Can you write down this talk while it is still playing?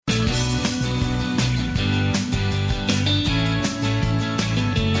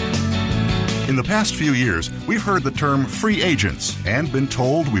past few years, we've heard the term free agents and been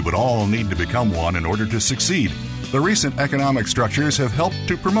told we would all need to become one in order to succeed. The recent economic structures have helped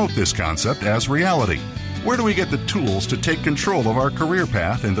to promote this concept as reality. Where do we get the tools to take control of our career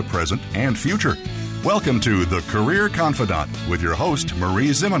path in the present and future? Welcome to The Career Confidant with your host, Marie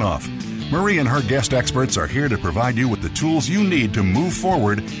Zimenoff. Marie and her guest experts are here to provide you with the tools you need to move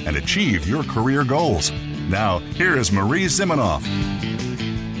forward and achieve your career goals. Now, here is Marie Zimenoff.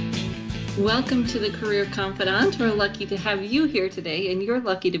 Welcome to the Career Confidant. We're lucky to have you here today, and you're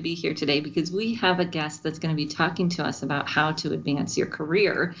lucky to be here today because we have a guest that's going to be talking to us about how to advance your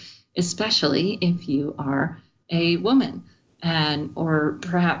career, especially if you are a woman or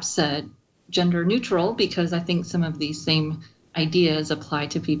perhaps gender neutral, because I think some of these same ideas apply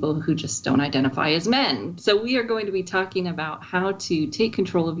to people who just don't identify as men. So we are going to be talking about how to take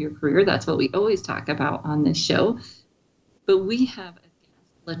control of your career. That's what we always talk about on this show. But we have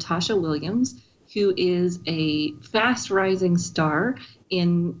Latasha Williams, who is a fast rising star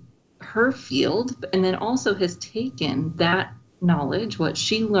in her field, and then also has taken that knowledge, what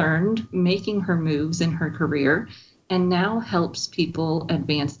she learned making her moves in her career, and now helps people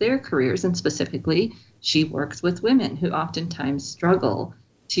advance their careers. And specifically, she works with women who oftentimes struggle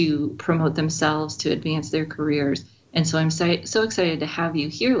to promote themselves, to advance their careers. And so I'm so excited to have you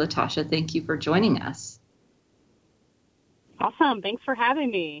here, Latasha. Thank you for joining us. Awesome. Thanks for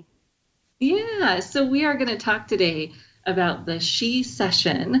having me. Yeah. So we are going to talk today about the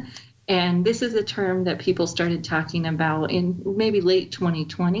She-Cession. And this is a term that people started talking about in maybe late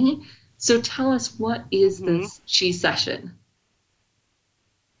 2020. So tell us, what is this She-Cession?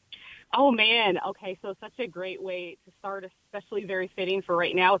 Oh, man. Okay. So such a great way to start, especially very fitting for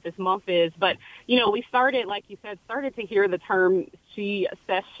right now what this month is. But, we started, like you said, to hear the term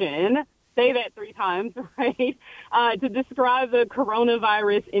She-Cession. Say that 3 times, right, to describe the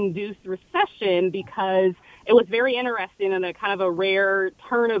coronavirus-induced recession, because it was very interesting and a kind of a rare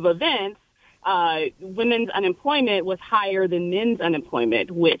turn of events. Women's unemployment was higher than men's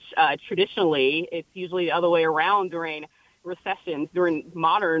unemployment, which traditionally it's usually the other way around during recessions, during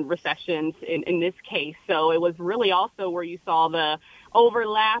modern recessions in this case. So it was really also where you saw the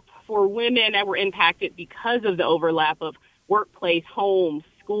overlap for women that were impacted because of the overlap of workplace, home,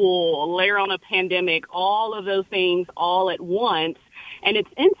 school, layer on a pandemic, all of those things all at once. And it's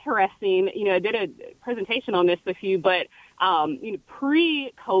interesting, I did a presentation on this with you, but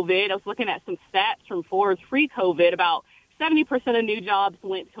pre-COVID, I was looking at some stats from Forbes. Pre-COVID, about 70% of new jobs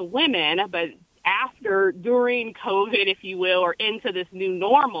went to women, but during COVID, if you will, or into this new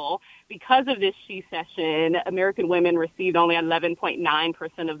normal, because of this She-Cession, American women received only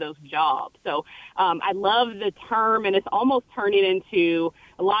 11.9% of those jobs. So I love the term, and it's almost turning into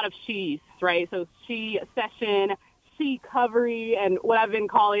a lot of she's, right? So She-Cession, she-covery, and what I've been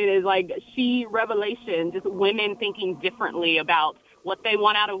calling it is like she-revelation, just women thinking differently about what they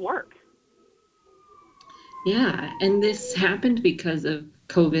want out of work. Yeah, and this happened because of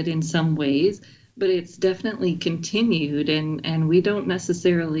COVID in some ways, but it's definitely continued, and we don't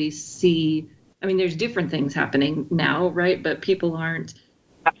necessarily see, there's different things happening now, right? But people aren't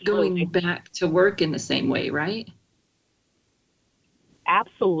going back to work in the same way, right?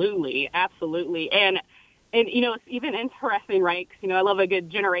 Absolutely. And it's even interesting, right? Because, I love a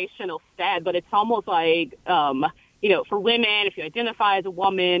good generational stat, but it's almost like, for women, if you identify as a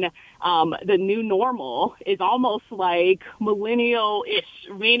woman, the new normal is almost like millennial-ish,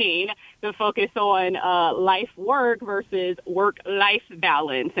 meaning the focus on life-work versus work-life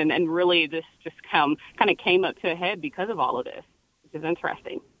balance. And really this just kind of came up to a head because of all of this, which is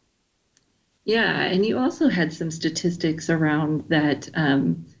interesting. Yeah, and you also had some statistics around that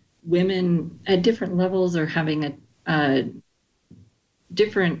women at different levels are having a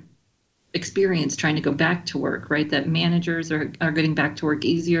different experience trying to go back to work, right? That managers are getting back to work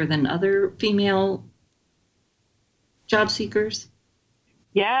easier than other female job seekers.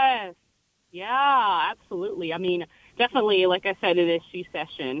 Yes. Yeah, absolutely. Definitely, like I said, it is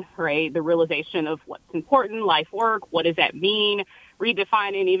She-Cession, right? The realization of what's important, life work, what does that mean?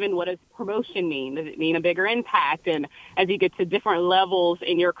 Redefining even what does promotion mean? Does it mean a bigger impact? And as you get to different levels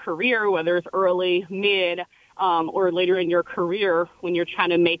in your career, whether it's early, mid, or later in your career, when you're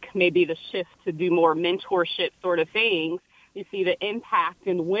trying to make maybe the shift to do more mentorship sort of things, you see the impact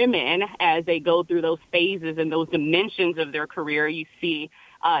in women as they go through those phases and those dimensions of their career. You see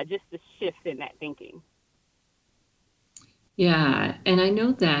just the shift in that thinking. Yeah, and I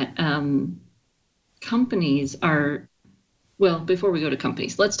know that companies are, well, before we go to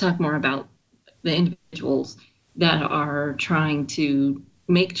companies, let's talk more about the individuals that are trying to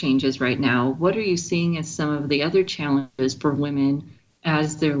make changes right now. What are you seeing as some of the other challenges for women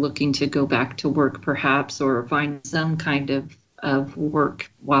as they're looking to go back to work perhaps, or find some kind of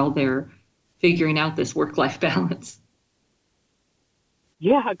work while they're figuring out this work-life balance?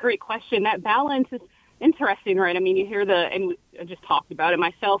 Yeah, great question. That balance is interesting, right? I mean, you hear and I just talked about it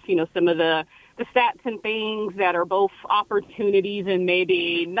myself, some of the stats and things that are both opportunities and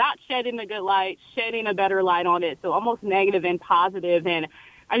maybe not shedding a good light, shedding a better light on it. So almost negative and positive. And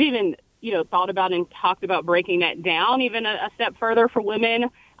I've even, thought about and talked about breaking that down even a step further for women.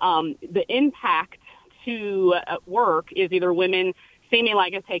 The impact to work is either women seeming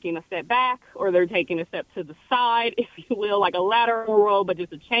like it's taking a step back, or they're taking a step to the side, if you will, like a lateral roll, but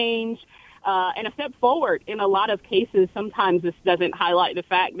just a change. And a step forward. In a lot of cases, sometimes this doesn't highlight the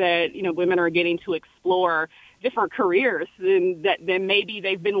fact that, women are getting to explore different careers than maybe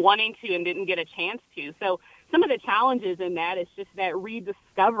they've been wanting to and didn't get a chance to. So some of the challenges in that is just that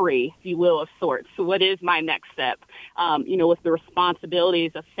rediscovery, if you will, of sorts. So what is my next step? With the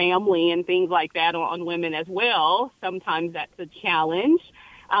responsibilities of family and things like that on women as well. Sometimes that's a challenge.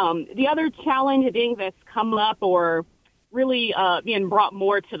 The other challenge, things that's come up or really being brought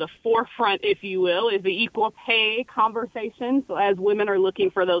more to the forefront, if you will, is the equal pay conversation. So as women are looking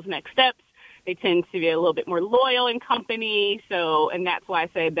for those next steps, they tend to be a little bit more loyal in company. And that's why I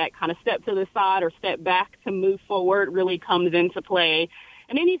say that kind of step to the side or step back to move forward really comes into play.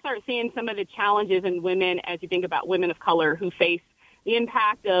 And then you start seeing some of the challenges in women as you think about women of color who face the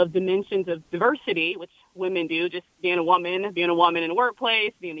impact of dimensions of diversity, which women do, just being a woman in the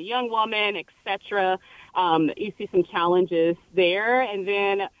workplace, being a young woman, et cetera. You see some challenges there. And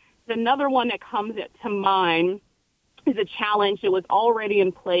then another one that comes to mind is a challenge that was already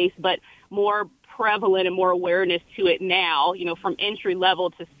in place, but more prevalent and more awareness to it now. From entry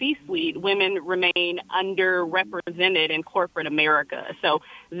level to C-suite, women remain underrepresented in corporate America. So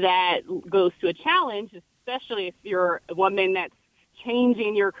that goes to a challenge, especially if you're a woman that's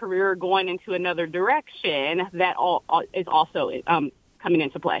changing your career, going into another direction. That all is also coming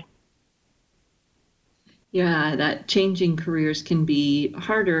into play. Yeah, that changing careers can be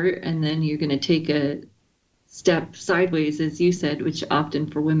harder, and then you're going to take a step sideways, as you said, which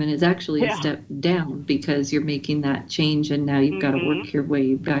often for women is actually a step down because you're making that change, and now you've got to work your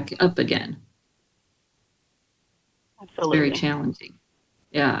way back up again. Absolutely. It's very challenging.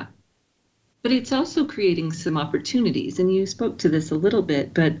 Yeah. But it's also creating some opportunities, and you spoke to this a little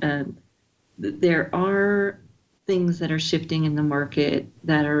bit, but there are things that are shifting in the market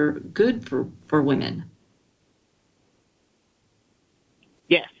that are good for women.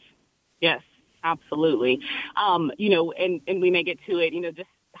 Yes, absolutely. And we may get to it, just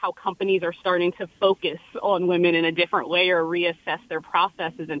how companies are starting to focus on women in a different way or reassess their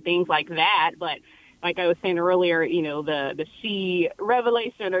processes and things like that. But like I was saying earlier, the She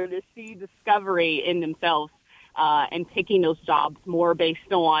revelation or the She discovery in themselves and picking those jobs more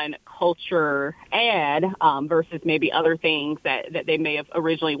based on culture versus maybe other things that they may have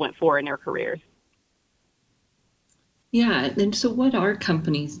originally went for in their careers. Yeah, and so what are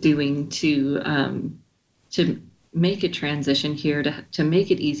companies doing to make a transition here, to make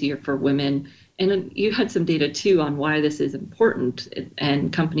it easier for women? And you had some data, too, on why this is important,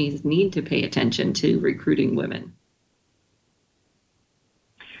 and companies need to pay attention to recruiting women.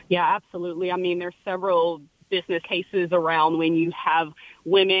 Yeah, absolutely. I mean, there's several business cases around when you have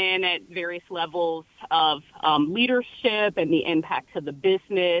women at various levels of leadership and the impact to the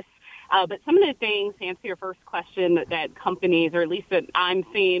business. But some of the things, to answer your first question, that companies, or at least that I'm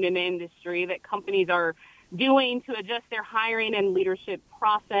seeing in the industry, that companies are doing to adjust their hiring and leadership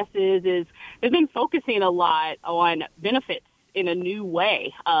processes is they've been focusing a lot on benefits in a new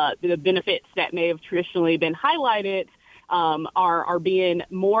way. The benefits that may have traditionally been highlighted are being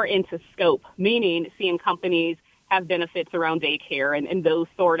more into scope, meaning seeing companies have benefits around daycare and those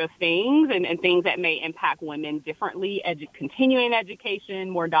sort of things and things that may impact women differently, continuing education,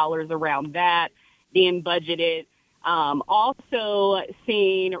 more dollars around that being budgeted. Also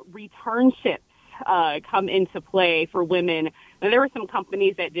seeing returnships come into play for women. Now, there were some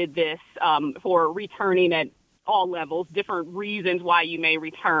companies that did this for returning at all levels, different reasons why you may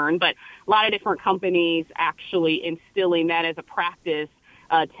return, but a lot of different companies actually instilling that as a practice,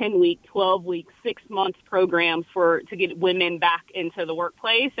 10-week, 12-week, 6-month programs to get women back into the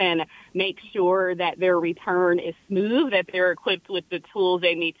workplace and make sure that their return is smooth, that they're equipped with the tools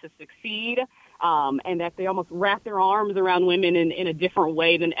they need to succeed, and that they almost wrap their arms around women in a different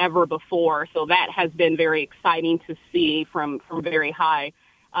way than ever before. So that has been very exciting to see from very high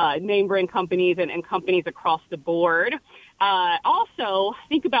name brand companies and companies across the board. Also,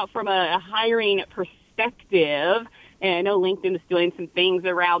 think about from a hiring perspective, and I know LinkedIn is doing some things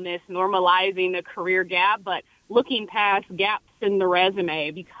around this, normalizing the career gap, but looking past gaps in the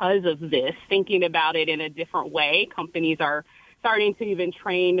resume because of this, thinking about it in a different way. Companies are starting to even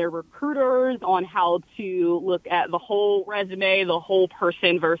train their recruiters on how to look at the whole resume, the whole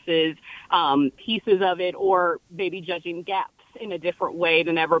person versus pieces of it, or maybe judging gaps in a different way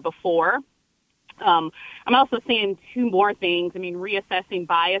than ever before. I'm also seeing two more things. I mean, reassessing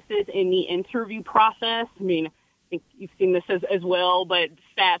biases in the interview process. I mean, I think you've seen this as well, but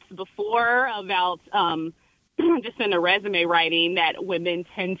stats before about just in the resume writing that women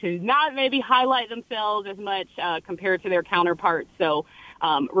tend to not maybe highlight themselves as much compared to their counterparts. So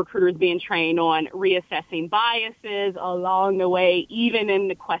recruiters being trained on reassessing biases along the way, even in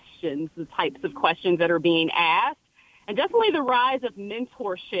the questions, the types of questions that are being asked. And definitely the rise of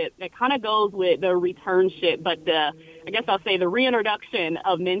mentorship that kind of goes with the returnship, but I guess I'll say the reintroduction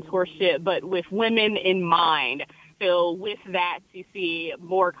of mentorship, but with women in mind. So with that, you see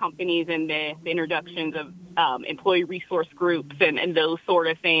more companies in the introductions of employee resource groups and those sort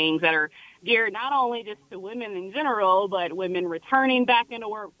of things that are geared not only just to women in general, but women returning back into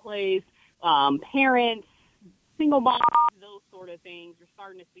workplace, parents, single moms, those sort of things. You're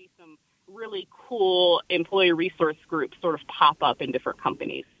starting to see some really cool employee resource groups sort of pop up in different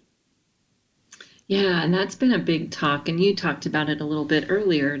companies. Yeah, and that's been a big talk, and you talked about it a little bit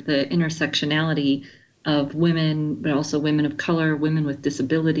earlier, the intersectionality of women, but also women of color, women with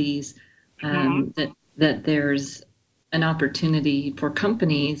disabilities, that there's an opportunity for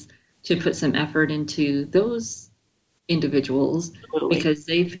companies to put some effort into those individuals. Absolutely. Because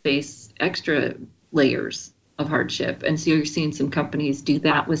they face extra layers of hardship. And so you're seeing some companies do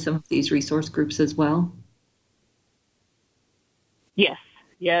that with some of these resource groups as well? Yes,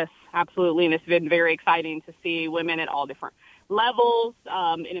 absolutely. And it's been very exciting to see women at all different levels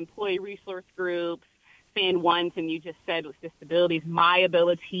in employee resource groups, seeing ones, and you just said with disabilities, my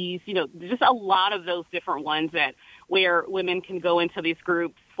abilities, just a lot of those different ones that where women can go into these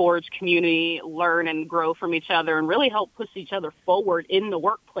groups, forge community, learn and grow from each other, and really help push each other forward in the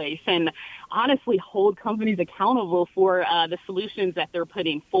workplace, and honestly hold companies accountable for the solutions that they're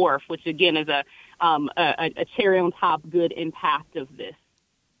putting forth, which again is a cherry on top good impact of this.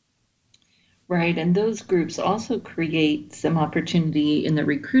 Right, and those groups also create some opportunity in the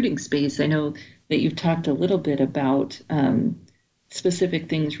recruiting space. I know that you've talked a little bit about specific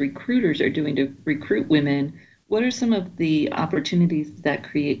things recruiters are doing to recruit women. What are some of the opportunities that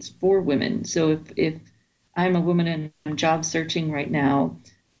creates for women? So if I'm a woman and I'm job searching right now,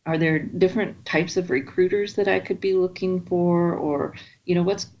 are there different types of recruiters that I could be looking for? Or,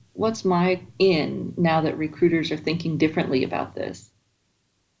 what's my in now that recruiters are thinking differently about this?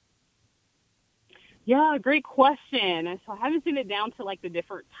 Yeah, great question. So I haven't seen it down to like the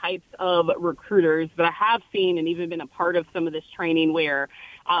different types of recruiters, but I have seen and even been a part of some of this training where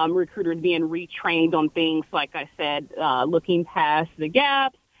recruiters being retrained on things, like I said, looking past the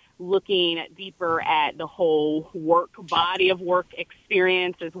gaps, looking deeper at the whole body of work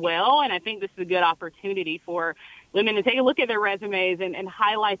experience as well. And I think this is a good opportunity for women to take a look at their resumes and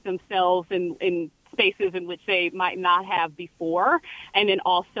highlight themselves in spaces in which they might not have before, and then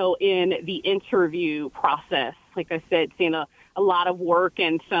also in the interview process. Like I said, seeing a lot of work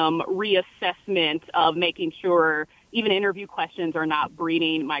and some reassessment of making sure even interview questions are not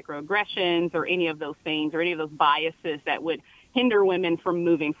breeding microaggressions or any of those things or any of those biases that would hinder women from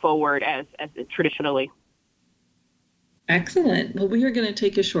moving forward as traditionally. Excellent. Well, we are going to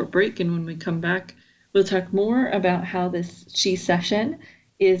take a short break, and when we come back, we'll talk more about how this She-Cession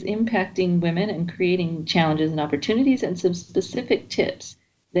is impacting women and creating challenges and opportunities, and some specific tips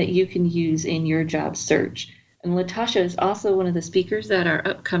that you can use in your job search. And Latasha is also one of the speakers at our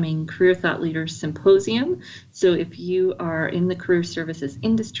upcoming Career Thought Leaders Symposium. So if you are in the career services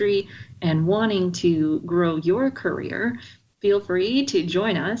industry and wanting to grow your career, feel free to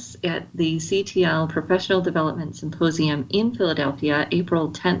join us at the CTL Professional Development Symposium in Philadelphia,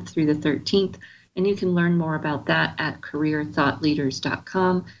 April 10th through the 13th. And you can learn more about that at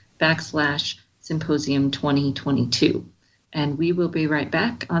careerthoughtleaders.com/Symposium 2022. And we will be right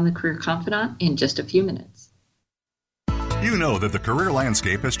back on the Career Confidant in just a few minutes. You know that the career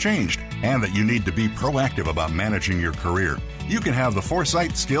landscape has changed and that you need to be proactive about managing your career. You can have the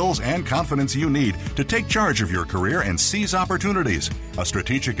foresight, skills, and confidence you need to take charge of your career and seize opportunities. A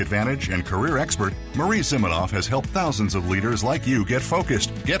strategic advantage and career expert, Marie Zimenoff has helped thousands of leaders like you get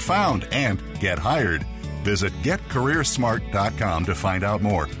focused, get found, and get hired. Visit getcareersmart.com to find out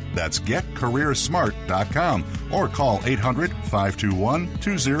more. That's getcareersmart.com, or call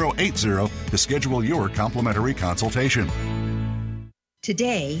 800-521-2080 to schedule your complimentary consultation.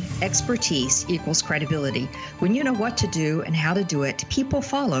 Today, expertise equals credibility. When you know what to do and how to do it, people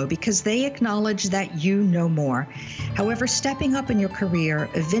follow because they acknowledge that you know more. However, stepping up in your career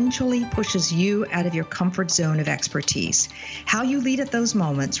eventually pushes you out of your comfort zone of expertise. How you lead at those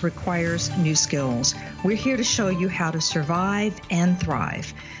moments requires new skills. We're here to show you how to survive and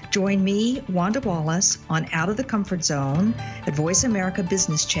thrive. Join me, Wanda Wallace, on Out of the Comfort Zone at Voice America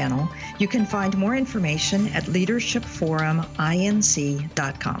Business Channel. You can find more information at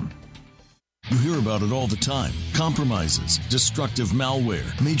leadershipforuminc.com. You hear about it all the time. Compromises, destructive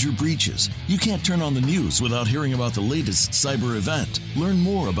malware, major breaches. You can't turn on the news without hearing about the latest cyber event. Learn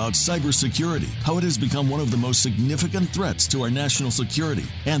more about cybersecurity, how it has become one of the most significant threats to our national security,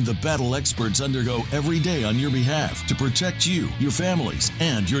 and the battle experts undergo every day on your behalf to protect you, your families,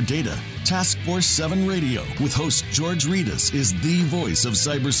 and your data. Task Force 7 Radio with host George Reedus is the voice of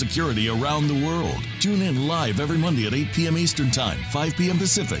cybersecurity around the world. Tune in live every Monday at 8 p.m. Eastern Time, 5 p.m.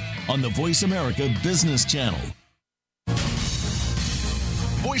 Pacific on the Voice America Business Channel.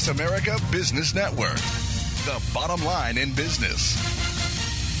 Voice America Business Network, the bottom line in business.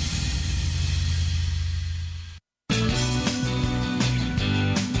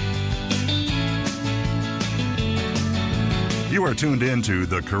 You are tuned in to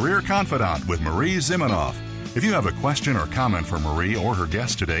The Career Confidante with Marie Zimenoff. If you have a question or comment for Marie or her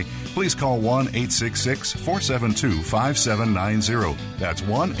guest today, please call 1-866-472-5790. That's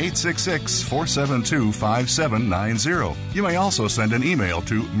 1-866-472-5790. You may also send an email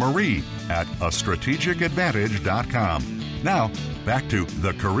to marie@astrategicadvantage.com. Now, back to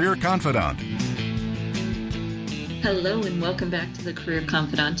The Career Confidante. Hello and welcome back to the Career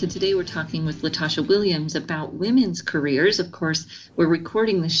Confidante. Today we're talking with Latasha Williams about women's careers. Of course, we're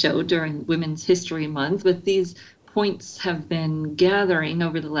recording the show during Women's History Month, but these points have been gathering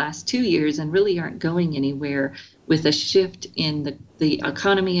over the last 2 years and really aren't going anywhere, with a shift in the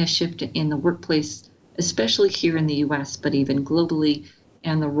economy, a shift in the workplace, especially here in the U.S., but even globally,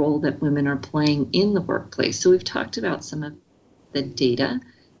 and the role that women are playing in the workplace. So we've talked about some of the data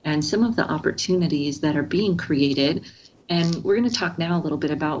and some of the opportunities that are being created. And we're going to talk now a little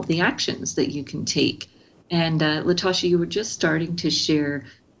bit about the actions that you can take. And Latasha, you were just starting to share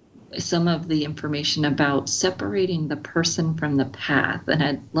some of the information about separating the person from the path. And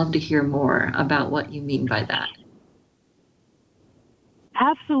I'd love to hear more about what you mean by that.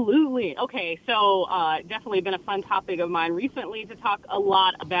 Absolutely. Okay, so definitely been a fun topic of mine recently to talk a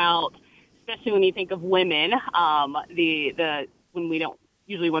lot about, especially when you think of women, when we don't,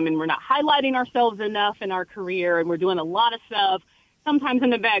 usually women, we're not highlighting ourselves enough in our career, and we're doing a lot of stuff, sometimes in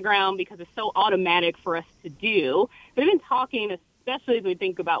the background because it's so automatic for us to do. But I've been talking, especially as we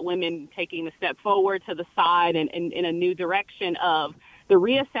think about women taking a step forward to the side and in a new direction, of the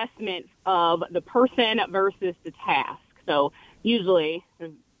reassessment of the person versus the task. So usually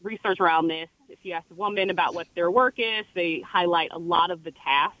there's research around this. If you ask a woman about what their work is, they highlight a lot of the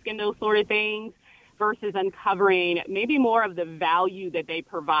task and those sort of things, versus uncovering maybe more of the value that they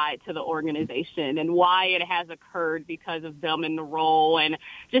provide to the organization and why it has occurred because of them in the role, and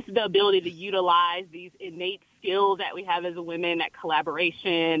just the ability to utilize these innate skills that we have as women, that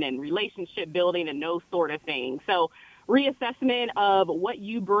collaboration and relationship building and those sort of things. So reassessment of what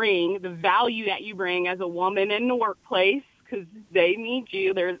you bring, the value that you bring as a woman in the workplace, because they need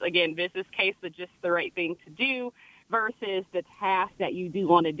you. There's, again, business case, but just the right thing to do, versus the task that you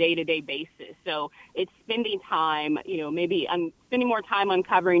do on a day-to-day basis. So it's spending time, maybe spending more time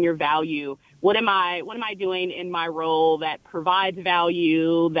uncovering your value. What am I doing in my role that provides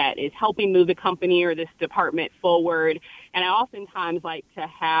value, that is helping move the company or this department forward? And I oftentimes like to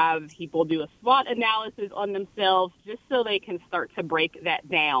have people do a SWOT analysis on themselves just so they can start to break that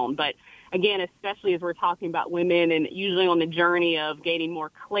down. But again, especially as we're talking about women and usually on the journey of gaining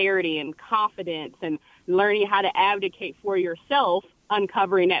more clarity and confidence and learning how to advocate for yourself,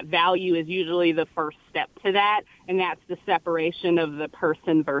 uncovering that value is usually the first step to that, and that's the separation of the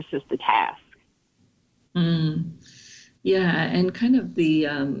person versus the task. Yeah, and kind of the,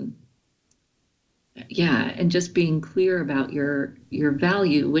 and just being clear about your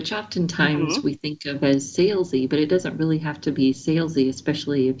value, which oftentimes we think of as salesy, but it doesn't really have to be salesy,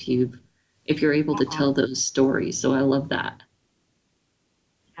 especially if you're able to tell those stories. So I love that.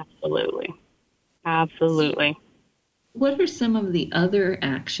 Absolutely. What are some of the other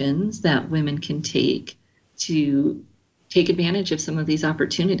actions that women can take to take advantage of some of these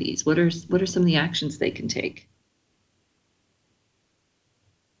opportunities? What are some of the actions they can take?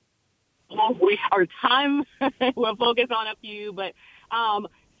 Our time will focus on a few, but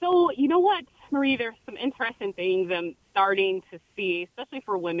so you know what, Marie, there's some interesting things I'm starting to see, especially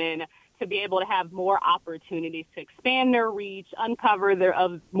for women, to be able to have more opportunities to expand their reach, uncover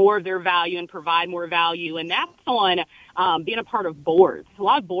more of their value, and provide more value. And that's on being a part of boards. A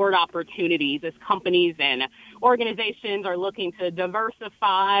lot of board opportunities as companies and organizations are looking to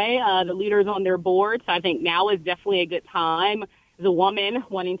diversify the leaders on their boards. So I think now is definitely a good time. As a woman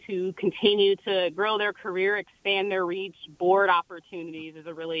wanting to continue to grow their career, expand their reach, board opportunities is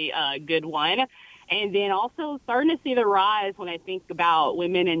a really good one. And then also starting to see the rise when I think about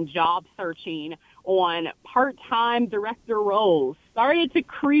women in job searching on part-time director roles. Started to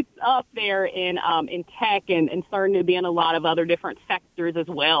creep up there in tech and starting to be in a lot of other different sectors as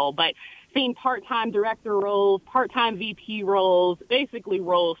well. But seeing part-time director roles, part-time VP roles, basically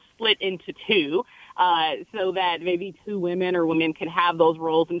roles split into two, so that maybe two women or women can have those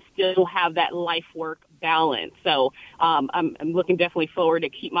roles and still have that life-work balance. So I'm looking definitely forward to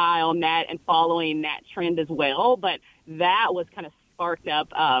keep my eye on that and following that trend as well. But that was kind of sparked up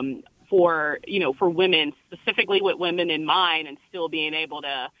for women, specifically with women in mind, and still being able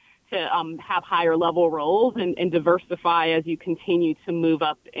to have higher level roles and diversify as you continue to move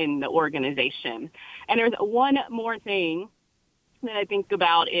up in the organization. And there's one more thing that I think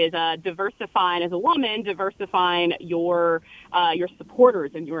about is diversifying as a woman, diversifying your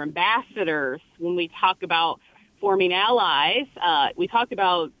supporters and your ambassadors. When we talk about forming allies, we talked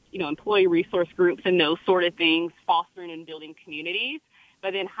about employee resource groups and those sort of things, fostering and building communities.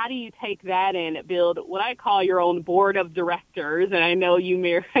 But then how do you take that and build what I call your own board of directors? And I know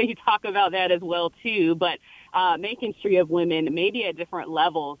you talk about that as well, too. But making sure you have women maybe at different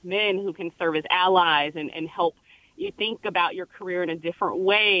levels, men who can serve as allies and help you think about your career in a different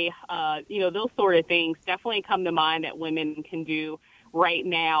way. Those sort of things definitely come to mind that women can do right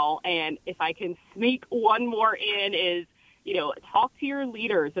now. And if I can sneak one more in is, talk to your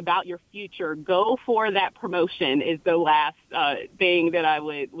leaders about your future. Go for that promotion is the last thing that I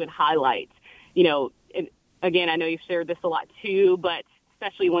would highlight. And again, I know you've shared this a lot too, but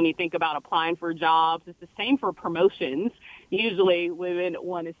especially when you think about applying for jobs, it's the same for promotions. Usually women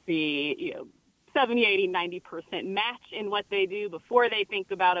want to see, 70, 80, 90% match in what they do before they think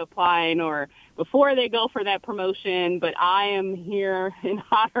about applying or before they go for that promotion. But I am here in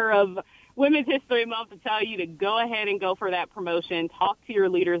honor of Women's History Month to tell you to go ahead and go for that promotion. Talk to your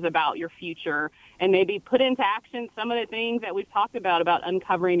leaders about your future and maybe put into action some of the things that we've talked about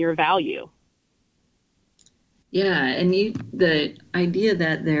uncovering your value. Yeah, and the idea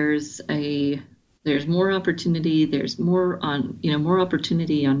that there's more opportunity, there's more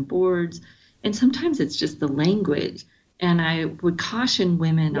opportunity on boards. And sometimes it's just the language. And I would caution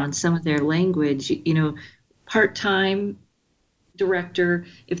women on some of their language, part-time director,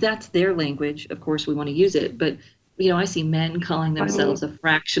 if that's their language, of course we want to use it. But, I see men calling themselves a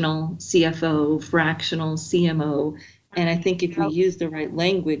fractional CFO, fractional CMO. And I think if we use the right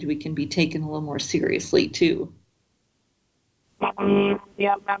language, we can be taken a little more seriously too.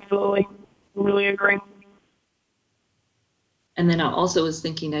 Yeah, absolutely. Really agree. And then I also was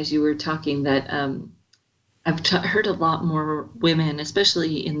thinking as you were talking that I've heard a lot more women,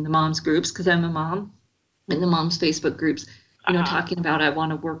 especially in the moms groups, because I'm a mom, in the moms Facebook groups, talking about I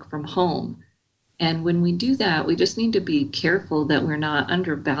want to work from home. And when we do that, we just need to be careful that we're not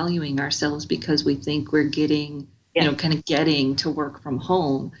undervaluing ourselves because we think we're getting, getting to work from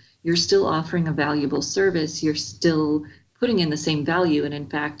home. You're still offering a valuable service. You're still putting in the same value. And in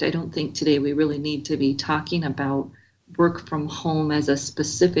fact, I don't think today we really need to be talking about work from home as a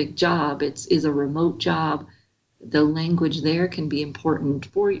specific job. Is a remote job. The language there can be important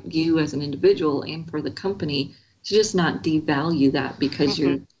for you as an individual and for the company to just not devalue that because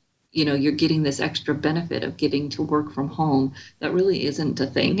you're getting this extra benefit of getting to work from home. That really isn't a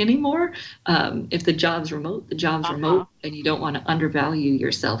thing anymore. If the job's remote, the job's remote, and you don't want to undervalue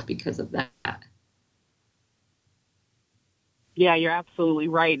yourself because of that. Yeah, you're absolutely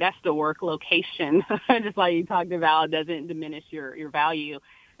right. That's the work location, just like you talked about, doesn't diminish your value.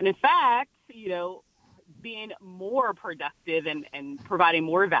 And in fact, being more productive and providing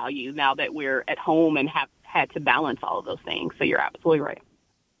more value now that we're at home and have had to balance all of those things. So you're absolutely right.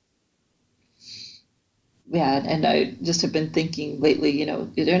 Yeah, and I just have been thinking lately,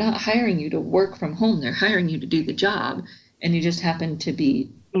 they're not hiring you to work from home. They're hiring you to do the job, and you just happen to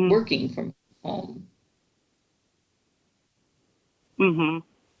be working from home. Mm-hmm.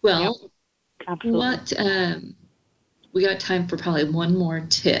 Well, what we got time for probably one more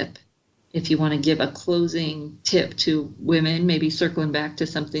tip. If you want to give a closing tip to women, maybe circling back to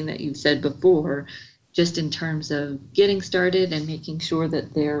something that you've said before, just in terms of getting started and making sure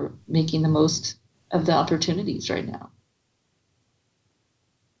that they're making the most of the opportunities right now.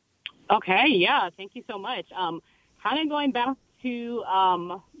 Okay, yeah, thank you so much. Kind of going back to,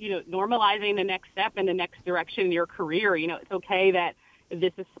 normalizing the next step and the next direction in your career. It's okay that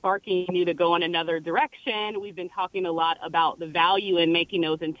this is sparking you to go in another direction. We've been talking a lot about the value in making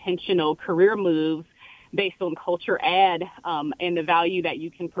those intentional career moves based on culture add and the value that you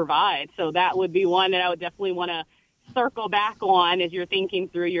can provide. So that would be one that I would definitely want to circle back on as you're thinking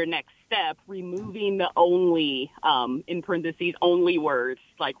through your next step, removing the only, in parentheses, only words,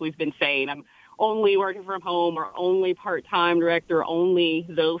 like we've been saying. I'm only working from home or only part-time director, only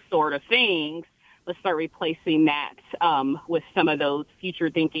those sort of things. Let's start replacing that with some of those future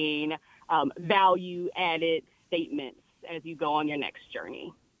thinking, value-added statements as you go on your next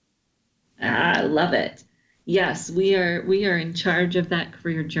journey. I love it. Yes, we are in charge of that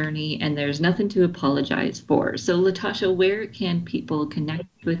career journey, and there's nothing to apologize for. So, Latasha, where can people connect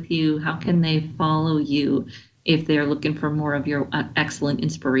with you? How can they follow you if they're looking for more of your excellent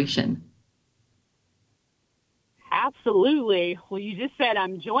inspiration? Absolutely. Well, you just said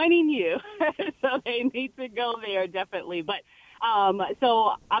I'm joining you, so they need to go there definitely. But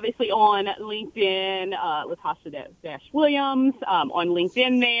so obviously on LinkedIn, Latasha Williams, on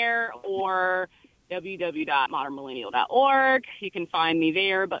LinkedIn there, or www.modernmillennial.org. You can find me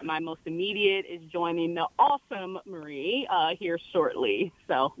there, but my most immediate is joining the awesome Marie here shortly.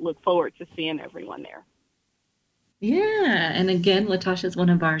 So look forward to seeing everyone there. Yeah, and again, Latasha is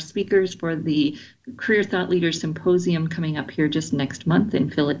one of our speakers for the Career Thought Leaders Symposium coming up here just next month in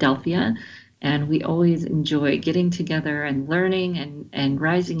Philadelphia. And we always enjoy getting together and learning and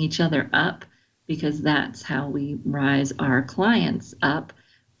rising each other up, because that's how we rise our clients up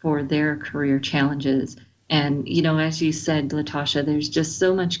for their career challenges. And, as you said, Latasha, there's just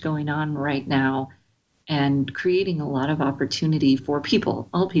so much going on right now and creating a lot of opportunity for people,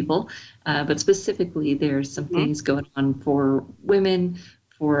 all people, but specifically there's some things going on for women,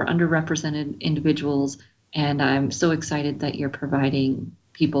 for underrepresented individuals, and I'm so excited that you're providing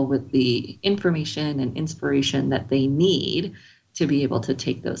people with the information and inspiration that they need to be able to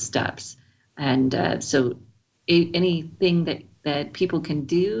take those steps. And so anything that people can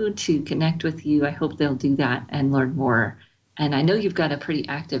do to connect with you, I hope they'll do that and learn more. And I know you've got a pretty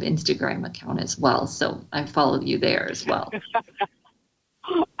active Instagram account as well, so I followed you there as well.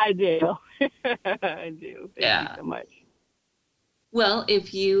 I do. I do. Thank you so much. Well,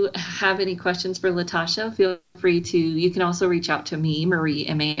 if you have any questions for Latasha, feel free to, you can also reach out to me, Marie,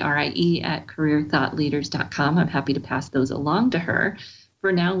 M-A-R-I-E, at careerthoughtleaders.com. I'm happy to pass those along to her.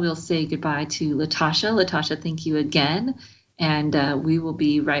 For now, we'll say goodbye to Latasha. Latasha, thank you again. And we will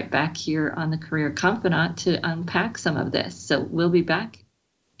be right back here on the Career Confidant to unpack some of this. So we'll be back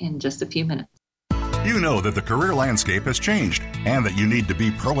in just a few minutes. You know that the career landscape has changed and that you need to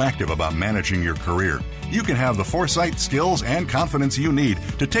be proactive about managing your career. You can have the foresight, skills, and confidence you need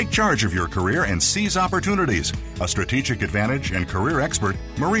to take charge of your career and seize opportunities. A strategic advantage and career expert,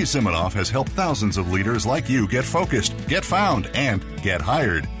 Marie Zimenoff has helped thousands of leaders like you get focused, get found, and get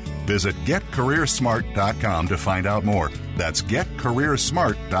hired. Visit getcareersmart.com to find out more. That's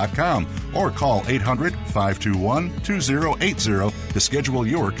getcareersmart.com or call 800-521-2080 to schedule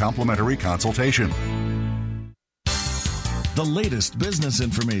your complimentary consultation. The latest business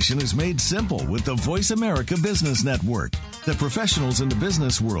information is made simple with the Voice America Business Network. The professionals in the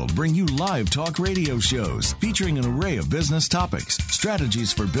business world bring you live talk radio shows featuring an array of business topics,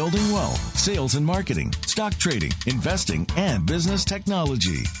 strategies for building wealth, sales and marketing, stock trading, investing, and business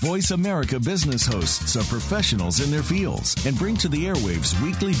technology. Voice America Business hosts are professionals in their fields and bring to the airwaves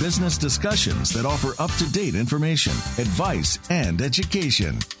weekly business discussions that offer up-to-date information, advice, and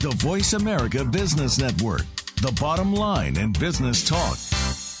education. The Voice America Business Network. The bottom line in business talk.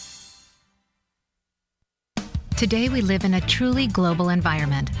 Today we live in a truly global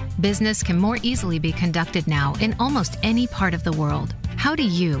environment. Business can more easily be conducted now in almost any part of the world. How do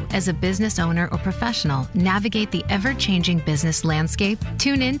you, as a business owner or professional, navigate the ever-changing business landscape?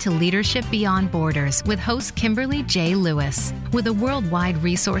 Tune in to Leadership Beyond Borders with host Kimberly J. Lewis. With a worldwide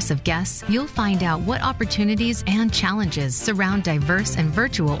resource of guests, you'll find out what opportunities and challenges surround diverse and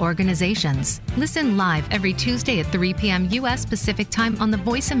virtual organizations. Listen live every Tuesday at 3 p.m. U.S. Pacific Time on the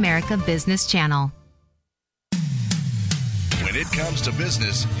Voice America Business Channel. When it comes to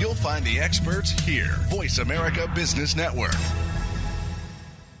business, you'll find the experts here. Voice America Business Network.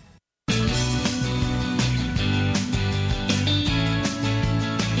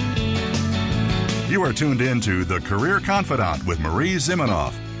 You are tuned in to The Career Confidant with Marie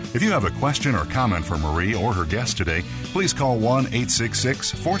Zimenoff. If you have a question or comment for Marie or her guest today, please call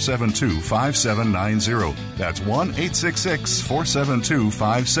 1-866-472-5790. That's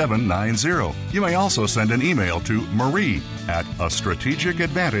 1-866-472-5790. You may also send an email to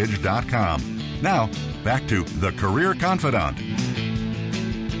marie@astrategicadvantage.com. Now, back to the Career Confidant.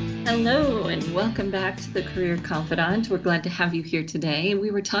 Hello, and welcome back to the Career Confidant. We're glad to have you here today. We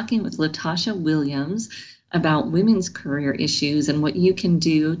were talking with Latasha Williams about women's career issues and what you can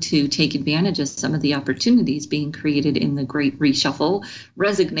do to take advantage of some of the opportunities being created in the great reshuffle,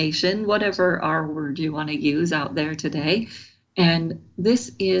 resignation, whatever our word you want to use out there today. And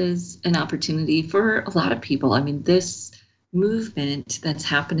this is an opportunity for a lot of people. I mean, this movement that's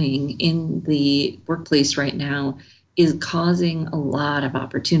happening in the workplace right now is causing a lot of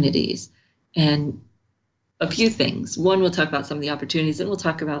opportunities. And a few things. One, we'll talk about some of the opportunities, and we'll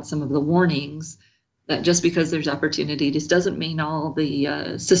talk about some of the warnings that just because there's opportunity just doesn't mean all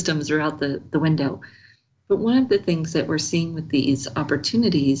the systems are out the window. But one of the things that we're seeing with these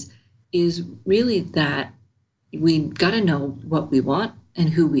opportunities is really that we've got to know what we want and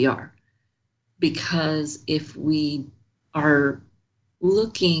who we are. Because if we are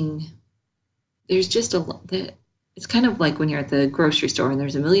looking, there's just it's kind of like when you're at the grocery store and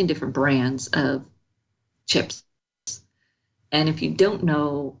there's a million different brands of chips. And if you don't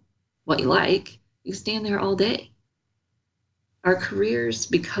know what you like, you stand there all day. Our careers,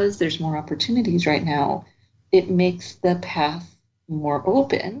 because there's more opportunities right now, it makes the path more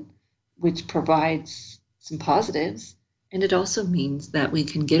open, which provides some positives. And it also means that we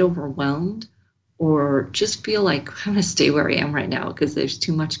can get overwhelmed or just feel like I'm going to stay where I am right now because there's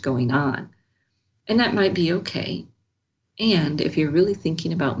too much going on. And that might be okay. And if you're really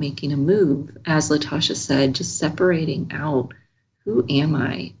thinking about making a move, as Latasha said, just separating out who am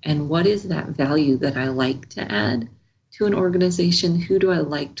I and what is that value that I like to add to an organization? Who do I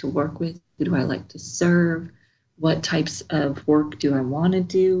like to work with? Who do I like to serve? What types of work do I want to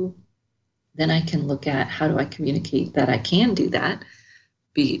do? Then I can look at how do I communicate that I can do that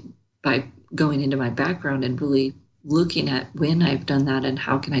by going into my background and really looking at when I've done that and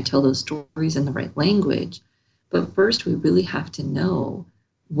how can I tell those stories in the right language. But first, we really have to know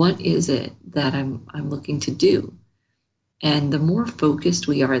what is it that I'm looking to do. And the more focused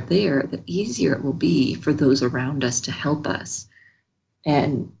we are there, the easier it will be for those around us to help us.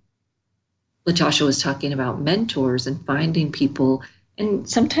 And Latasha was talking about mentors and finding people. And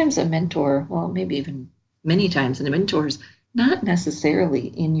sometimes a mentor, well, maybe even many times, and a mentor is not necessarily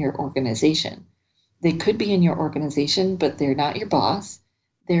in your organization. They could be in your organization, but they're not your boss.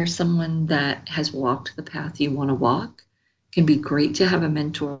 They're someone that has walked the path you want to walk. It can be great to have a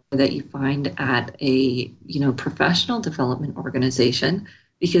mentor that you find at a, professional development organization,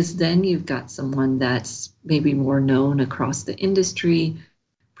 because then you've got someone that's maybe more known across the industry,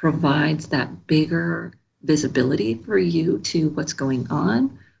 provides that bigger visibility for you to what's going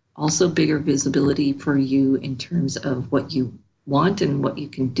on, also bigger visibility for you in terms of what you want and what you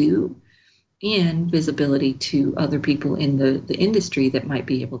can do, and visibility to other people in the industry that might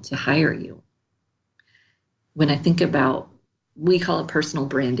be able to hire you. When I think about, we call it personal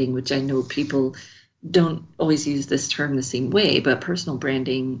branding, which I know people don't always use this term the same way, but personal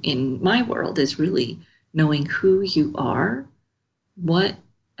branding in my world is really knowing who you are, what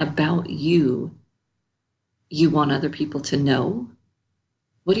about you want other people to know,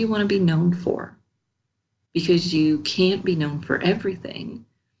 what do you want to be known for? Because you can't be known for everything.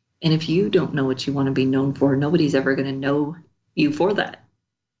 And if you don't know what you want to be known for, nobody's ever going to know you for that.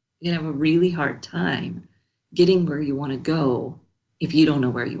 You're going to have a really hard time getting where you want to go if you don't know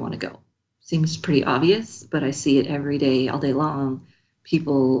where you want to go. Seems pretty obvious, but I see it every day, all day long.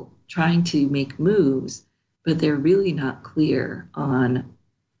 People trying to make moves, but they're really not clear on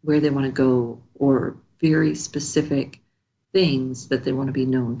where they want to go or very specific things that they want to be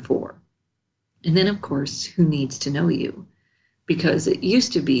known for. And then, of course, who needs to know you? Because it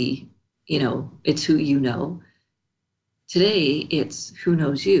used to be, it's who you know. Today, it's who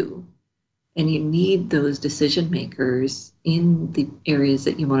knows you. And you need those decision makers in the areas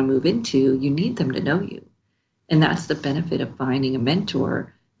that you want to move into. You need them to know you. And that's the benefit of finding a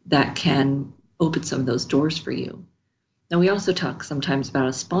mentor that can open some of those doors for you. Now, we also talk sometimes about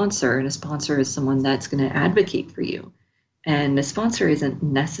a sponsor, and a sponsor is someone that's going to advocate for you. And a sponsor isn't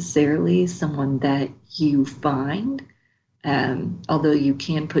necessarily someone that you find, although you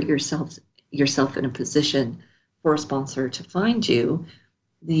can put yourself in a position for a sponsor to find you.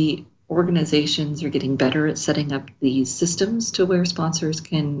 The organizations are getting better at setting up these systems to where sponsors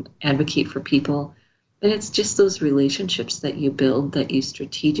can advocate for people. And it's just those relationships that you build, that you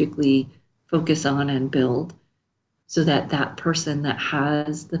strategically focus on and build, so that that person that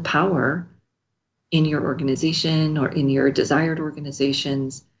has the power in your organization or in your desired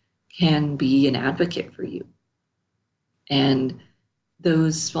organizations can be an advocate for you. And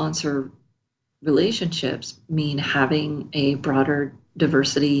those sponsor relationships mean having a broader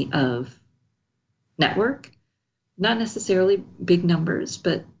diversity of network, not necessarily big numbers,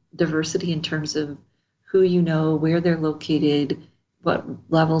 but diversity in terms of who you know, where they're located, what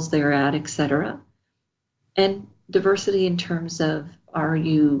levels they're at, etc. And diversity in terms of, are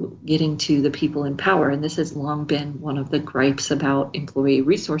you getting to the people in power? And this has long been one of the gripes about employee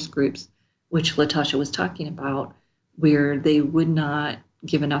resource groups, which Latasha was talking about, where they would not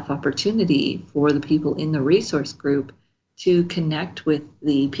give enough opportunity for the people in the resource group to connect with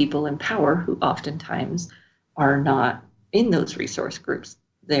the people in power who oftentimes are not in those resource groups.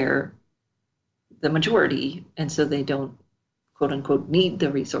 They're the majority, and so they don't, quote unquote, need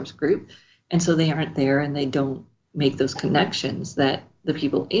the resource group. And so they aren't there, and they don't make those connections that the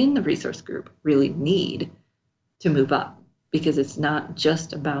people in the resource group really need to move up, because it's not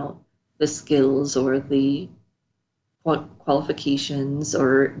just about the skills or the qualifications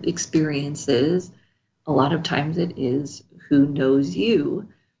or experiences. A lot of times it is who knows you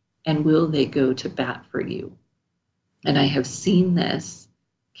and will they go to bat for you. And I have seen this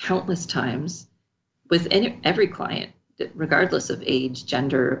countless times with every client, regardless of age,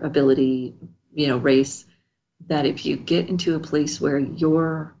 gender, ability, race, that if you get into a place where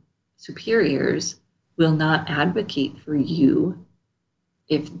your superiors will not advocate for you,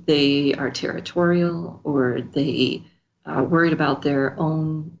 if they are territorial or they are worried about their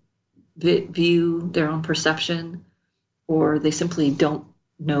own view, their own perception, or they simply don't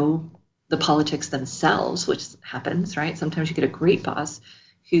know the politics themselves, which happens, right? Sometimes you get a great boss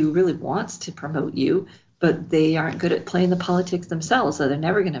who really wants to promote you, but they aren't good at playing the politics themselves, so they're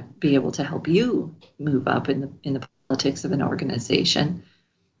never going to be able to help you move up in the politics of an organization.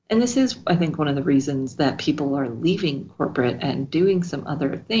 And this is, I think, one of the reasons that people are leaving corporate and doing some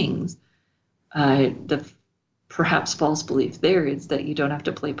other things. The perhaps false belief there is that you don't have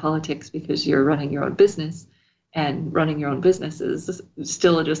to play politics because you're running your own business, and running your own business is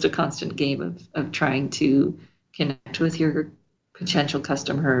still just a constant game of trying to connect with your potential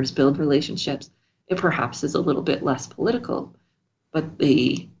customers, build relationships. It perhaps is a little bit less political, but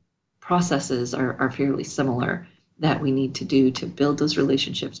the processes are fairly similar that we need to do to build those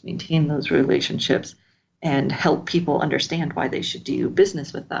relationships, maintain those relationships, and help people understand why they should do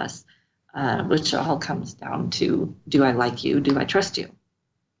business with us, which all comes down to, do I like you? Do I trust you?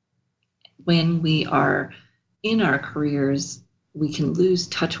 When we are in our careers, we can lose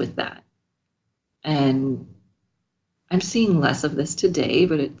touch with that. And I'm seeing less of this today,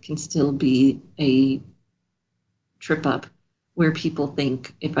 but it can still be a trip up where people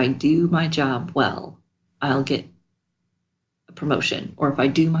think, if I do my job well, I'll get a promotion. Or if I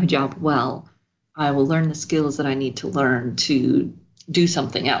do my job well, I will learn the skills that I need to learn to do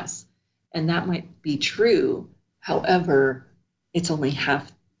something else. And that might be true. However, it's only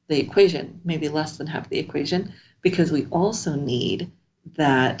half the equation, maybe less than half the equation, because we also need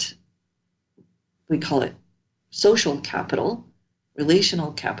that, we call it social capital,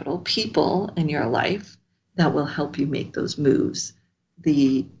 relational capital, people in your life that will help you make those moves.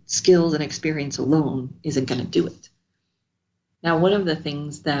 The skills and experience alone isn't going to do it. Now, one of the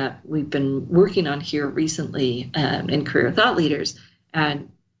things that we've been working on here recently in Career Thought Leaders, at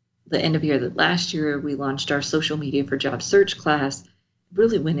the end of year last year, we launched our social media for job search class.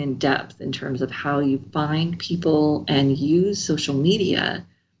 Really went in depth in terms of how you find people and use social media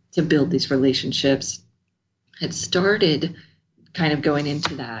to build these relationships. It started kind of going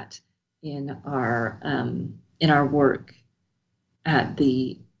into that in our work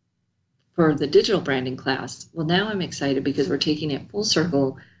for the digital branding class. Well, now I'm excited because we're taking it full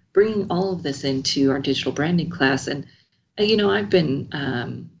circle, bringing all of this into our digital branding class. And I've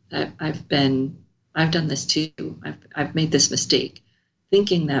done this too. I've made this mistake,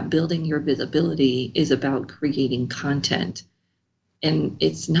 thinking that building your visibility is about creating content. And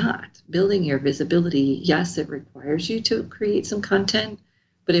it's not. Building your visibility, yes, it requires you to create some content,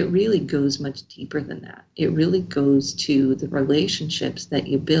 but it really goes much deeper than that. It really goes to the relationships that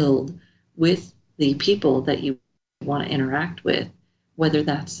you build with the people that you want to interact with, whether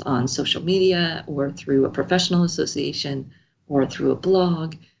that's on social media or through a professional association or through a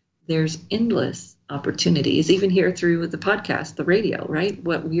blog. There's endless opportunities, even here through the podcast, the radio, right?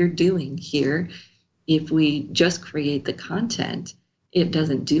 What we're doing here, if we just create the content, it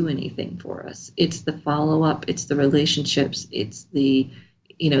doesn't do anything for us. It's the follow-up, it's the relationships, it's the,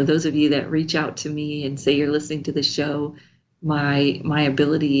 those of you that reach out to me and say you're listening to the show, my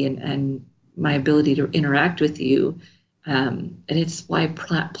ability and my ability to interact with you. And it's why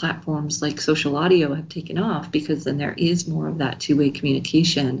platforms like social audio have taken off, because then there is more of that two-way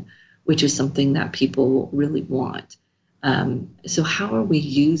communication, which is something that people really want. So how are we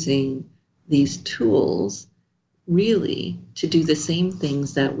using these tools really to do the same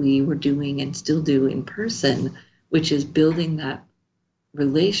things that we were doing and still do in person, which is building that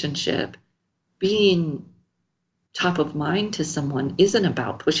relationship. Being top of mind to someone isn't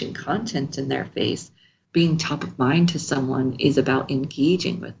about pushing content in their face. Being top of mind to someone is about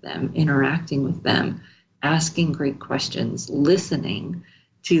engaging with them, interacting with them, asking great questions, listening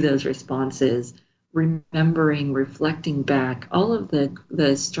to those responses, remembering, reflecting back, all of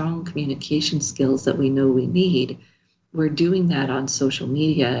the strong communication skills that we know we need. We're doing that on social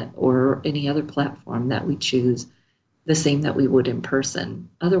media or any other platform that we choose, the same that we would in person.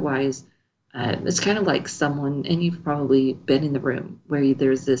 Otherwise, it's kind of like someone, and you've probably been in the room, where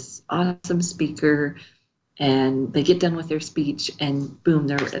there's this awesome speaker and they get done with their speech and boom,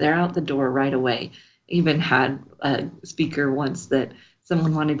 they're out the door right away. Even had a speaker once that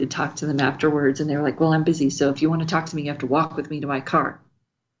someone wanted to talk to them afterwards, and they were like, well, I'm busy, so if you want to talk to me, you have to walk with me to my car.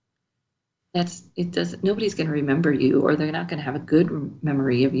 Nobody's going to remember you, or they're not going to have a good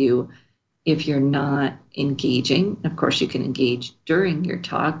memory of you if you're not engaging. Of course, you can engage during your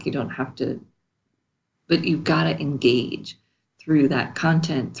talk. You don't have to, but you've got to engage through that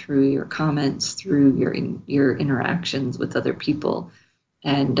content, through your comments, through your interactions with other people.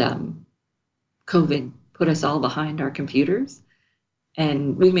 And COVID put us all behind our computers,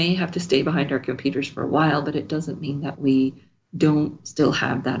 and we may have to stay behind our computers for a while, but it doesn't mean that we don't still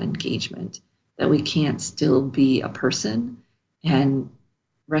have that engagement, that we can't still be a person and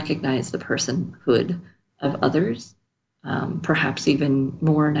recognize the personhood of others. Perhaps even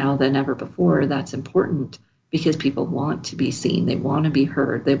more now than ever before, that's important because people want to be seen. They want to be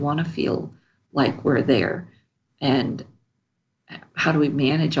heard. They want to feel like we're there. And how do we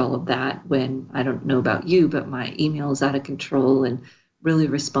manage all of that when, I don't know about you, but my email is out of control, and really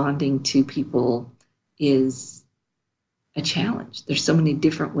responding to people is a challenge. There's so many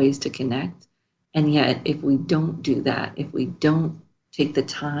different ways to connect. And yet, if we don't do that, if we don't take the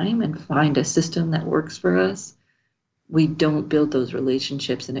time and find a system that works for us, we don't build those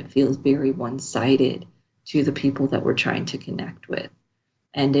relationships, and it feels very one-sided to the people that we're trying to connect with.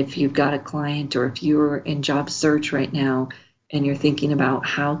 And if you've got a client, or if you're in job search right now and you're thinking about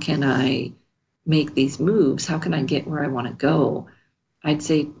how can I make these moves, how can I get where I want to go, I'd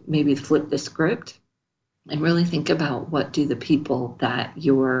say maybe flip the script and really think about, what do the people that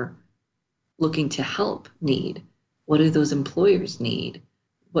you're looking to help need? What do those employers need?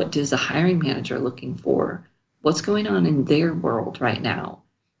 What does a hiring manager looking for? What's going on in their world right now?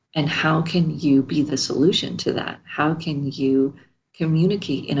 And how can you be the solution to that? How can you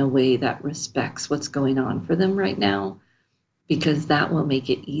communicate in a way that respects what's going on for them right now? Because that will make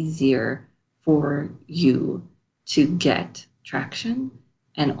it easier for you to get traction,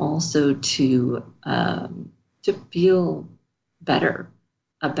 and also to feel better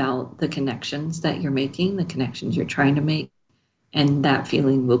about the connections that you're making, the connections you're trying to make. And that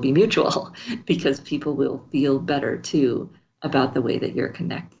feeling will be mutual, because people will feel better too about the way that you're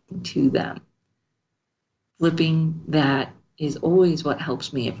connecting to them. Flipping that is always what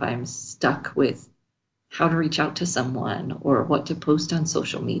helps me if I'm stuck with how to reach out to someone, or what to post on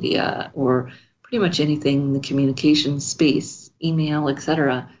social media, or pretty much anything in the communication space, email,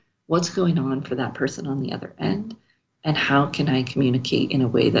 etc. What's going on for that person on the other end? And how can I communicate in a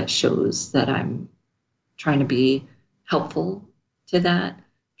way that shows that I'm trying to be helpful to that,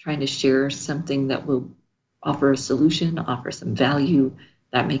 trying to share something that will offer a solution, offer some value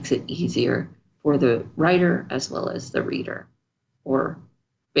that makes it easier for the writer as well as the reader. Or,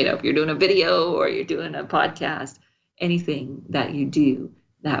 if you're doing a video or you're doing a podcast, anything that you do,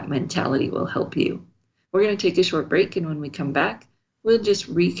 that mentality will help you. We're going to take a short break, and when we come back, we'll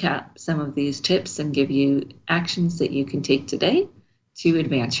just recap some of these tips and give you actions that you can take today to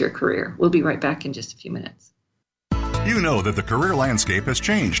advance your career. We'll be right back in just a few minutes. You know that the career landscape has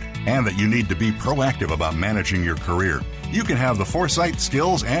changed and that you need to be proactive about managing your career. You can have the foresight,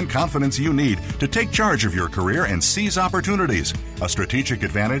 skills, and confidence you need to take charge of your career and seize opportunities. A strategic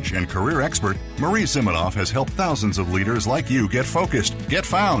advantage and career expert, Marie Zimenoff has helped thousands of leaders like you get focused, get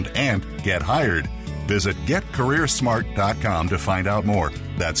found, and get hired. Visit getcareersmart.com to find out more.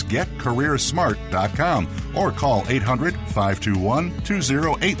 That's getcareersmart.com, or call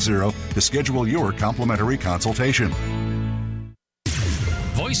 800-521-2080 to schedule your complimentary consultation.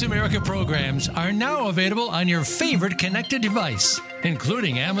 Voice America programs are now available on your favorite connected device,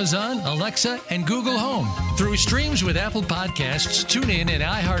 including Amazon, Alexa, and Google Home. Through streams with Apple Podcasts, TuneIn, and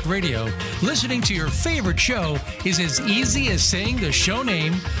iHeartRadio, listening to your favorite show is as easy as saying the show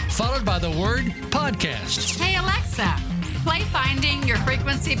name followed by the word podcast. Hey, Alexa, play Finding Your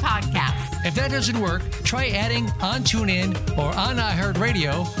Frequency podcast. If that doesn't work, try adding on TuneIn or on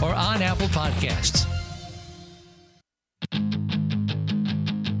iHeartRadio or on Apple Podcasts.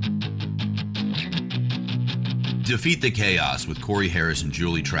 Defeat the Chaos with Corey Harris and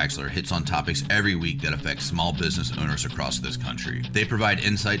Julie Traxler hits on topics every week that affect small business owners across this country. They provide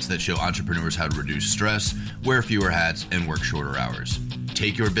insights that show entrepreneurs how to reduce stress, wear fewer hats, and work shorter hours.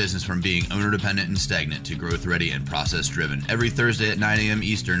 Take your business from being owner-dependent and stagnant to growth-ready and process-driven every Thursday at 9 a.m.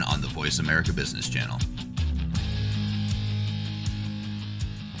 Eastern on the Voice America Business Channel.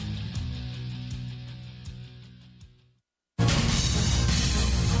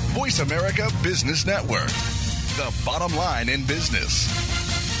 Voice America Business Network, the bottom line in business.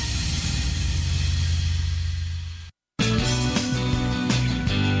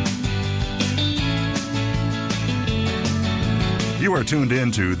 You are tuned in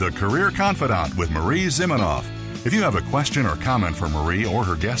to The Career Confidante with Marie Zimenoff. If you have a question or comment for Marie or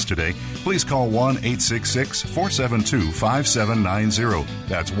her guest today, please call 1-866-472-5790.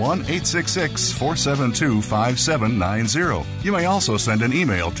 That's 1-866-472-5790. You may also send an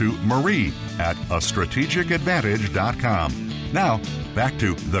email to marie@astrategicadvantage.com. Now, back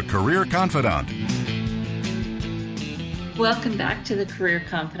to The Career Confidante. Welcome back to The Career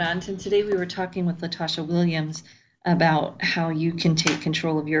Confidante. And today we were talking with Latasha Williams about how you can take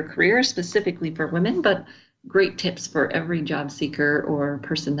control of your career, specifically for women, but great tips for every job seeker or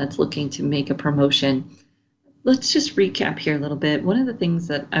person that's looking to make a promotion. Let's just recap here a little bit. One of the things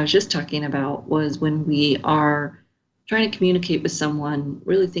that I was just talking about was when we are trying to communicate with someone,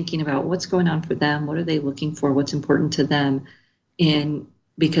 really thinking about what's going on for them, what are they looking for, what's important to them, and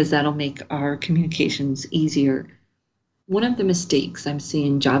because that'll make our communications easier. One of the mistakes I'm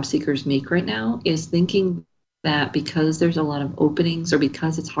seeing job seekers make right now is thinking that because there's a lot of openings or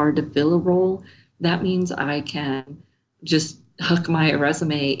because it's hard to fill a role, that means I can just hook my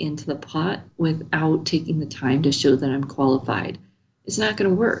resume into the pot without taking the time to show that I'm qualified. It's not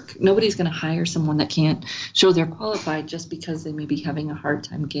going to work. Nobody's going to hire someone that can't show they're qualified just because they may be having a hard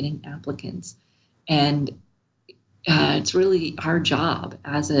time getting applicants. And it's really our job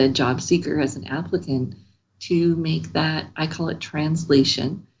as a job seeker, as an applicant, to make that, I call it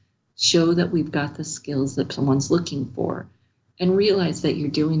translation, show that we've got the skills that someone's looking for. And realize that you're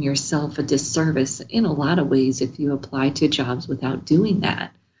doing yourself a disservice in a lot of ways if you apply to jobs without doing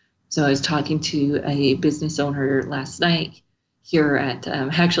that. So I was talking to a business owner last night here at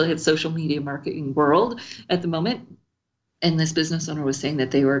actually at Social Media Marketing World at the moment. And this business owner was saying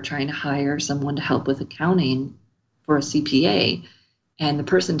that they were trying to hire someone to help with accounting for a CPA. And the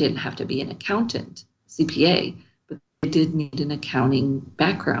person didn't have to be an accountant, CPA, but they did need an accounting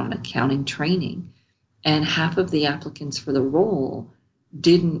background, accounting training. And half of the applicants for the role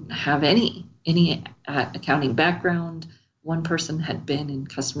didn't have any accounting background. One person had been in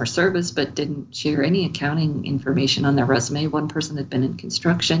customer service but didn't share any accounting information on their resume. One person had been in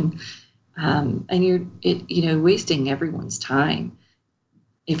construction, and you're wasting everyone's time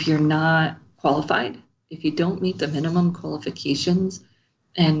if you're not qualified. If you don't meet the minimum qualifications,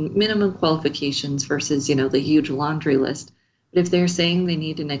 and minimum qualifications versus the huge laundry list. But if they're saying they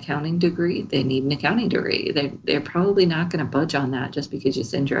need an accounting degree, they need an accounting degree. They're probably not going to budge on that just because you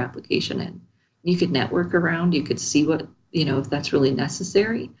send your application in. You could network around. You could see what, if that's really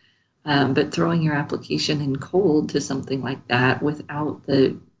necessary. But throwing your application in cold to something like that without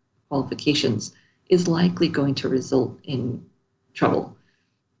the qualifications is likely going to result in trouble.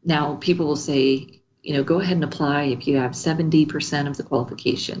 Now, people will say, go ahead and apply if you have 70% of the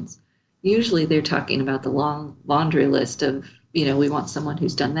qualifications. Usually they're talking about the long laundry list of, we want someone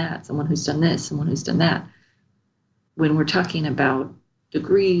who's done that, someone who's done this, someone who's done that. When we're talking about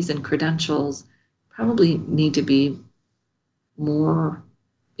degrees and credentials, probably need to be more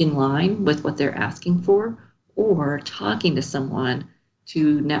in line with what they're asking for, or talking to someone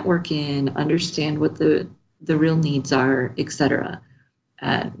to network in, understand what the real needs are, etc.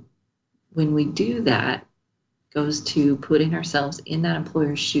 When we do that, goes to putting ourselves in that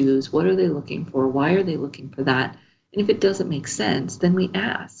employer's shoes. What are they looking for? Why are they looking for that? And if it doesn't make sense, then we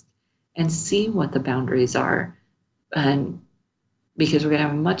ask and see what the boundaries are. And because we're going to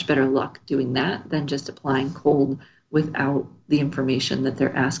have much better luck doing that than just applying cold without the information that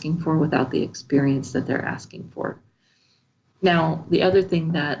they're asking for, without the experience that they're asking for. Now, the other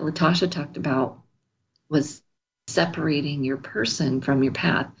thing that Latasha talked about was separating your person from your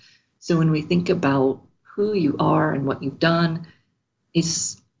path. So when we think about who you are and what you've done,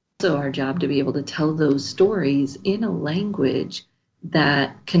 it's also our job to be able to tell those stories in a language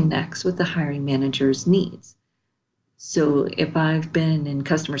that connects with the hiring manager's needs. So if I've been in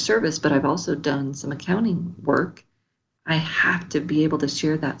customer service, but I've also done some accounting work, I have to be able to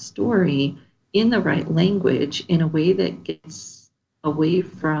share that story in the right language in a way that gets away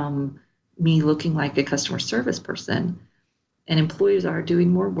from me looking like a customer service person. And employees are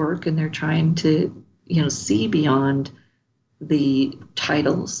doing more work and they're trying to, see beyond the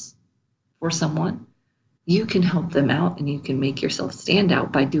titles for someone. You can help them out and you can make yourself stand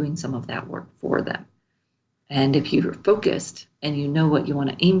out by doing some of that work for them. And if you're focused and you know what you want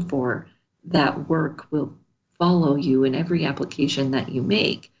to aim for, that work will follow you in every application that you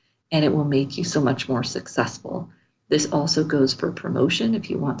make, and it will make you so much more successful. This also goes for promotion. If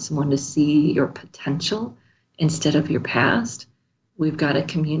you want someone to see your potential instead of your past, we've got to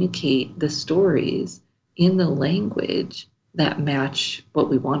communicate the stories in the language that match what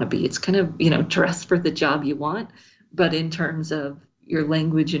we want to be. It's kind of, dress for the job you want, but in terms of your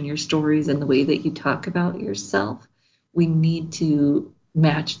language and your stories and the way that you talk about yourself, we need to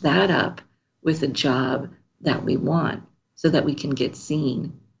match that up with a job that we want so that we can get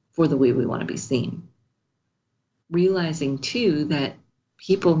seen for the way we want to be seen. Realizing too that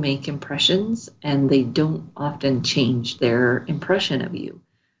people make impressions and they don't often change their impression of you.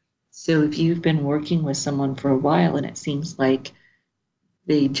 So if you've been working with someone for a while and it seems like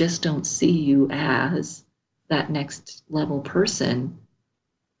they just don't see you as that next level person,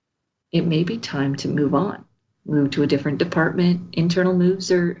 it may be time to move on. Move to a different department. Internal moves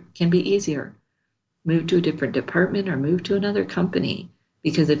can be easier. Move to a different department or move to another company.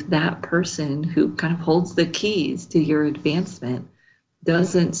 Because if that person who kind of holds the keys to your advancement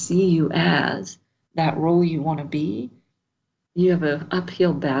doesn't see you as that role you want to be, you have an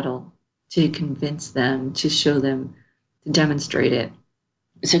uphill battle to convince them, to show them, to demonstrate it.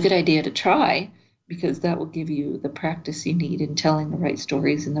 It's a good idea to try, because that will give you the practice you need in telling the right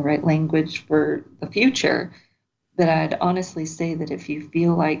stories in the right language for the future. But I'd honestly say that if you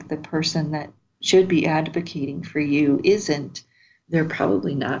feel like the person that should be advocating for you isn't, they're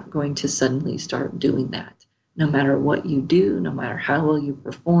probably not going to suddenly start doing that. No matter what you do, no matter how well you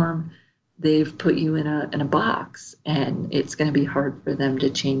perform, they've put you in a box, and it's going to be hard for them to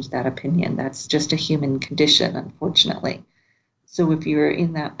change that opinion. That's just a human condition, unfortunately. So if you're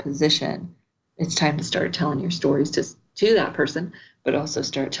in that position, it's time to start telling your stories to that person, but also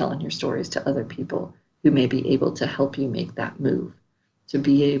start telling your stories to other people who may be able to help you make that move, to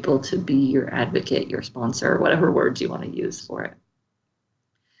be able to be your advocate, your sponsor, whatever words you want to use for it.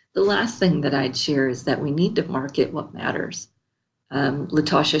 The last thing that I'd share is that we need to market what matters.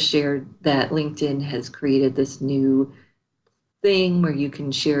 Latasha shared that LinkedIn has created this new thing where you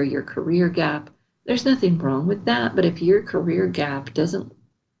can share your career gap. There's nothing wrong with that, but if your career gap doesn't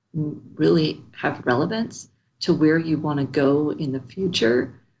really have relevance to where you want to go in the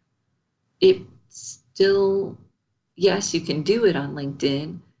future, it still, yes, you can do it on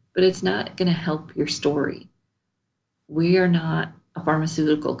LinkedIn, but it's not going to help your story. We are not a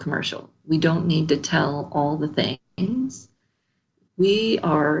pharmaceutical commercial. We don't need to tell all the things. We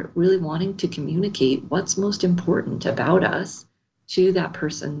are really wanting to communicate what's most important about us to that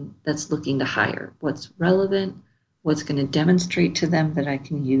person that's looking to hire. What's relevant, what's going to demonstrate to them that I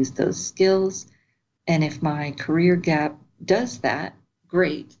can use those skills. And if my career gap does that,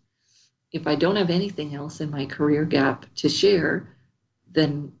 great. If I don't have anything else in my career gap to share,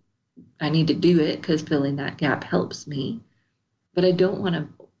 then I need to do it because filling that gap helps me. But I don't want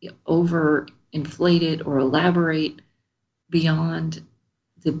to over-inflate it or elaborate beyond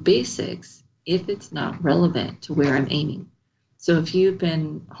the basics if it's not relevant to where I'm aiming. So if you've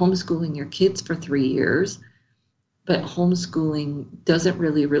been homeschooling your kids for 3 years, but homeschooling doesn't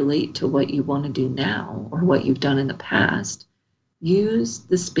really relate to what you want to do now or what you've done in the past, use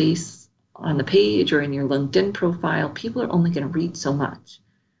the space on the page or in your LinkedIn profile. People are only going to read so much.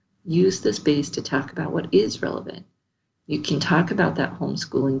 Use the space to talk about what is relevant. You can talk about that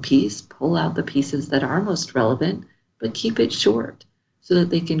homeschooling piece, pull out the pieces that are most relevant, but keep it short so that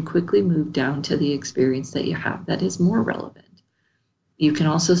they can quickly move down to the experience that you have that is more relevant. You can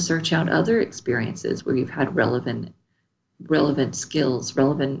also search out other experiences where you've had relevant skills,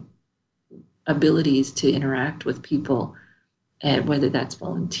 relevant abilities to interact with people, and whether that's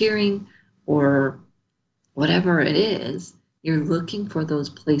volunteering or whatever it is. You're looking for those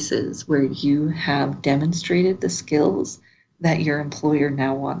places where you have demonstrated the skills that your employer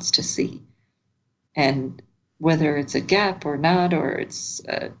now wants to see. And whether it's a gap or not, or it's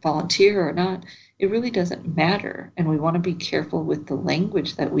a volunteer or not, it really doesn't matter. And we want to be careful with the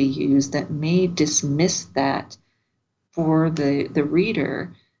language that we use that may dismiss that for the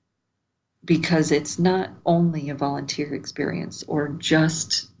reader, because it's not only a volunteer experience or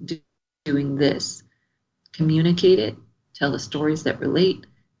just doing this. Communicate it. Tell the stories that relate,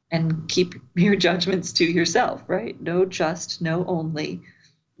 and keep your judgments to yourself, right? No just, no only.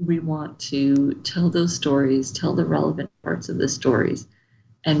 We want to tell those stories, tell the relevant parts of the stories,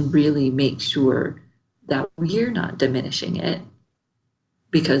 and really make sure that we're not diminishing it.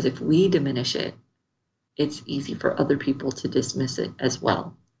 Because if we diminish it, it's easy for other people to dismiss it as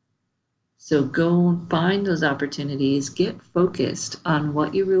well. So go and find those opportunities, get focused on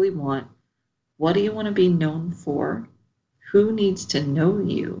what you really want. What do you want to be known for? Who needs to know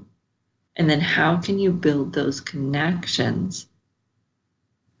you? And then how can you build those connections?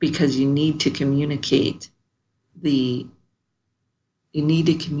 Because you need to communicate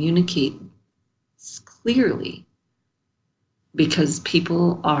clearly, because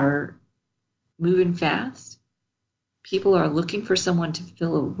people are moving fast. People are looking for someone to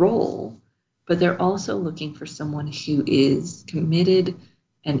fill a role, but they're also looking for someone who is committed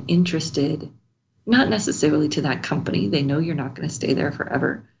and interested, not necessarily to that company. They know you're not going to stay there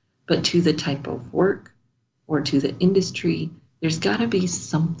forever, but to the type of work or to the industry. There's got to be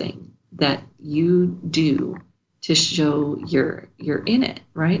something that you do to show you're in it,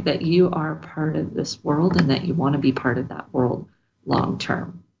 right? That you are part of this world and that you want to be part of that world long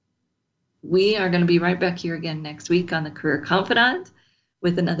term. We are going to be right back here again next week on the Career Confidant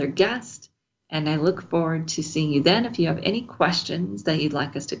with another guest. And I look forward to seeing you then. If you have any questions that you'd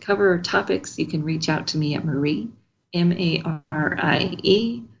like us to cover or topics, you can reach out to me at Marie,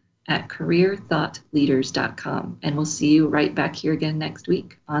 Marie, at careerthoughtleaders.com. And we'll see you right back here again next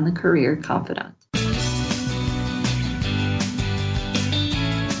week on the Career Confidant.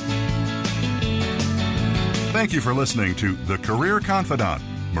 Thank you for listening to The Career Confidant.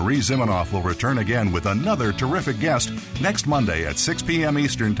 Marie Zimenoff will return again with another terrific guest next Monday at 6 p.m.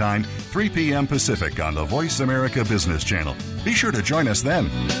 Eastern Time, 3 p.m. Pacific on the Voice America Business Channel. Be sure to join us then.